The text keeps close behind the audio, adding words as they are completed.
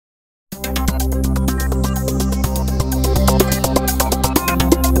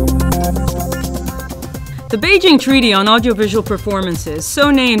The Beijing Treaty on Audiovisual Performances, so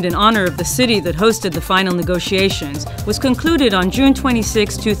named in honor of the city that hosted the final negotiations, was concluded on June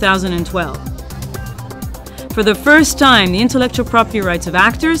 26, 2012. For the first time, the intellectual property rights of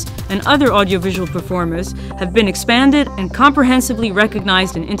actors and other audiovisual performers have been expanded and comprehensively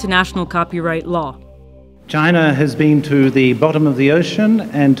recognized in international copyright law. China has been to the bottom of the ocean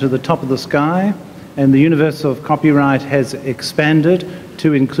and to the top of the sky, and the universe of copyright has expanded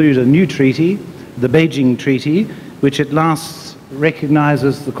to include a new treaty, the Beijing Treaty, which at last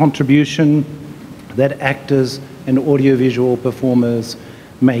recognizes the contribution that actors and audiovisual performers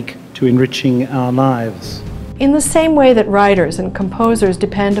make to enriching our lives. In the same way that writers and composers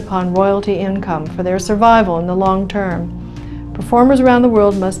depend upon royalty income for their survival in the long term, performers around the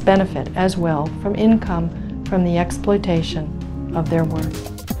world must benefit as well from income from the exploitation of their work.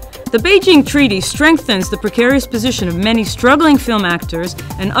 The Beijing Treaty strengthens the precarious position of many struggling film actors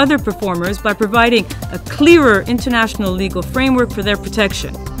and other performers by providing a clearer international legal framework for their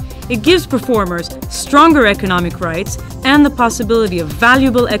protection. It gives performers stronger economic rights and the possibility of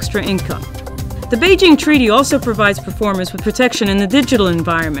valuable extra income. The Beijing Treaty also provides performers with protection in the digital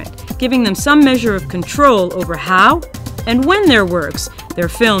environment, giving them some measure of control over how and when their works, their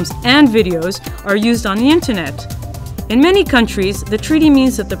films and videos, are used on the internet. In many countries, the treaty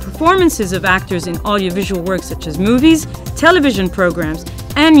means that the performances of actors in audiovisual works such as movies, television programs,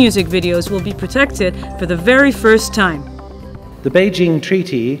 and music videos will be protected for the very first time. The Beijing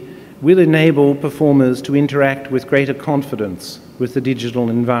Treaty will enable performers to interact with greater confidence with the digital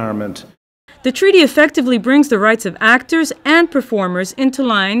environment. The treaty effectively brings the rights of actors and performers into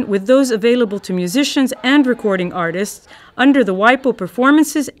line with those available to musicians and recording artists under the WIPO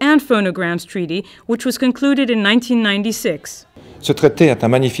Performances and Phonograms Treaty, which was concluded in 1996. Ce traité est un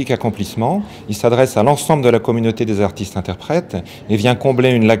magnifique accomplissement. Il s'adresse à l'ensemble de la communauté des artistes-interprètes et vient combler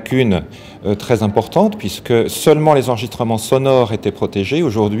une lacune très importante puisque seulement les enregistrements sonores étaient protégés.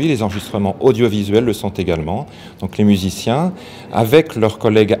 Aujourd'hui, les enregistrements audiovisuels le sont également. Donc les musiciens, avec leurs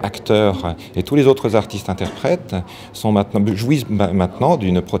collègues acteurs et tous les autres artistes-interprètes, jouissent maintenant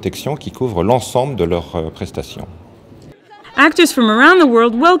d'une protection qui couvre l'ensemble de leurs prestations. Actors from around the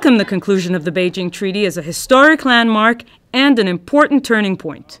world welcome the conclusion of the Beijing Treaty as a historic landmark and an important turning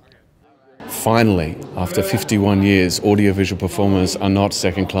point. Finally, after 51 years, audiovisual performers are not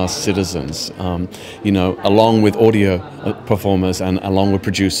second-class citizens. Along with audio performers and along with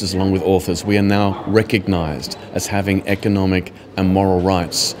producers, along with authors, we are now recognized as having economic and moral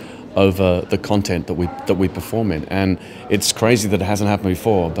rights over the content that we perform in. And it's crazy that it hasn't happened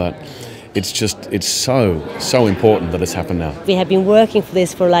before, but it's so important that it's happened now. We have been working for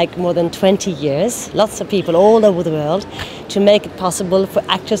this for more than 20 years, lots of people all over the world, to make it possible for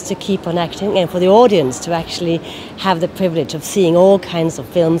actors to keep on acting and for the audience to actually have the privilege of seeing all kinds of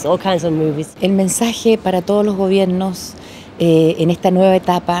films, all kinds of movies. El mensaje para todos los gobiernos en esta nueva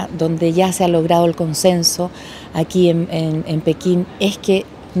etapa donde ya se ha logrado el consenso aquí en Pekín es que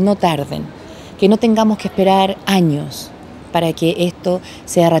no tarden, que no tengamos que esperar años para que esto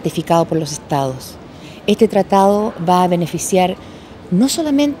sea ratificado por los estados. Este tratado va a beneficiar no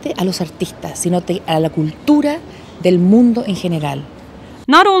solamente a los artistas, sino a la cultura del mundo en general.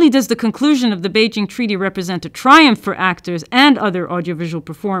 Not only does the conclusion of the Beijing Treaty represent a triumph for actors and other audiovisual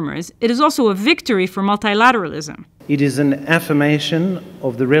performers, it is also a victory for multilateralism. It is an affirmation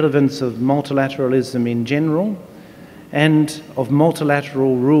of the relevance of multilateralism in general and of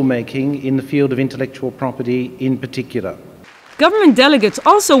multilateral rulemaking in the field of intellectual property in particular. Government delegates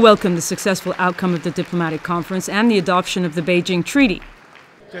also welcomed the successful outcome of the Diplomatic Conference and the adoption of the Beijing Treaty.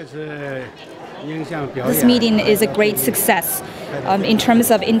 This meeting is a great success. In terms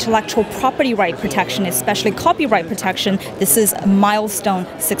of intellectual property right protection, especially copyright protection, this is a milestone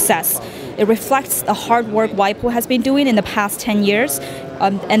success. It reflects the hard work WIPO has been doing in the past 10 years,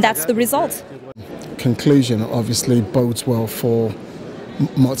 and that's the result. Conclusion obviously bodes well for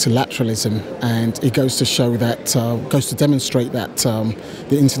multilateralism, and it goes to show that, goes to demonstrate that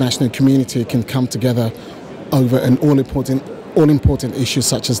the international community can come together over an all-important issues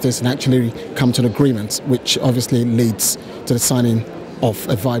such as this and actually come to an agreement, which obviously leads to the signing of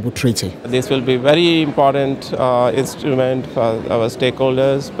a viable treaty. This will be a very important instrument for our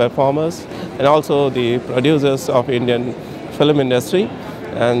stakeholders, performers, and also the producers of Indian film industry.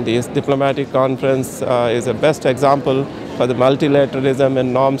 And this diplomatic conference is the best example for the multilateralism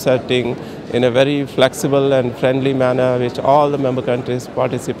and norm setting in a very flexible and friendly manner, which all the member countries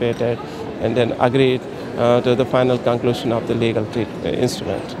participated and then agreed to the final conclusion of the legal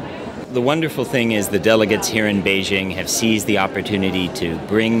instrument. the wonderful thing is the delegates here in Beijing have seized the opportunity to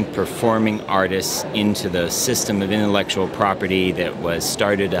bring performing artists into the system of intellectual property that was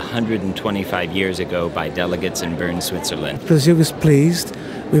started 125 years ago by delegates in Bern, Switzerland. Brazil is pleased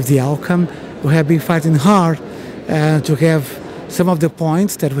with the outcome. We have been fighting hard to have some of the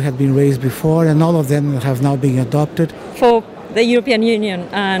points that we had been raised before, and all of them have now been adopted. For the European Union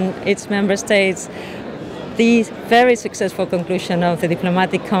and its member states, the very successful conclusion of the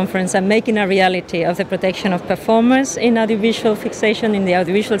diplomatic conference and making a reality of the protection of performers in audiovisual fixation in the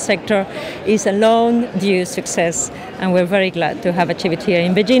audiovisual sector is a long due success, and we're very glad to have achieved it here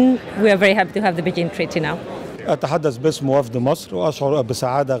in Beijing. We are very happy to have the Beijing Treaty now. أتحدث باسم وفد مصر وأشعر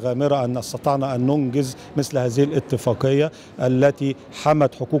بسعادة غامرة أن استطعنا أن ننجز مثل هذه الاتفاقية التي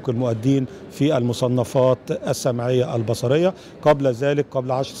حمت حقوق المؤدين في المصنفات السمعية البصرية. قبل ذلك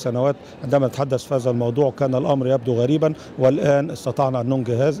قبل 10 سنوات عندما نتحدث في هذا الموضوع كان الأمر يبدو غريبا، والآن استطعنا أن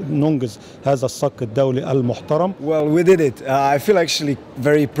ننجز هذا الصك الدولي المحترم. Well, we did it. I feel actually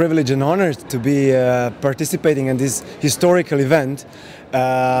very privileged and honored to be participating in this historical event.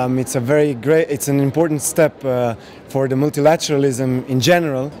 It's an important step for the multilateralism in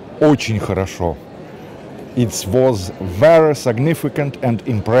general. Очень хорошо. It was very significant and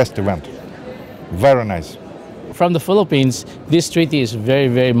impressive event. Very nice. From the Philippines, this treaty is very,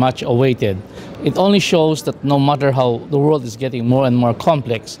 very much awaited. It only shows that no matter how the world is getting more and more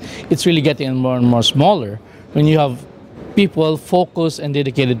complex, it's really getting more and more smaller when you have people focused and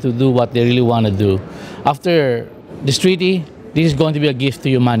dedicated to do what they really want to do. After this treaty, this is going to be a gift to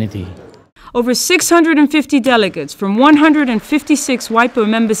humanity. Over 650 delegates from 156 WIPO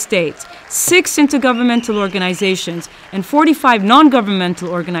member states, 6 intergovernmental organizations, and 45 non-governmental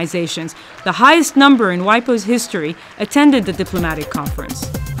organizations, the highest number in WIPO's history, attended the diplomatic conference.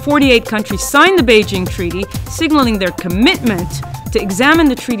 48 countries signed the Beijing Treaty, signaling their commitment to examine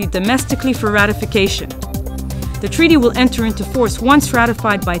the treaty domestically for ratification. The treaty will enter into force once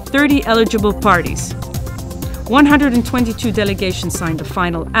ratified by 30 eligible parties. 122 delegations signed a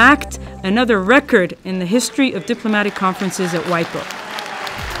final act, another record in the history of diplomatic conferences at WIPO.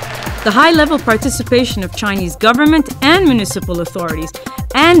 The high-level participation of Chinese government and municipal authorities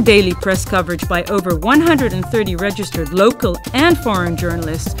and daily press coverage by over 130 registered local and foreign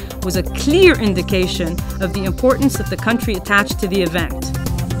journalists was a clear indication of the importance that the country attached to the event.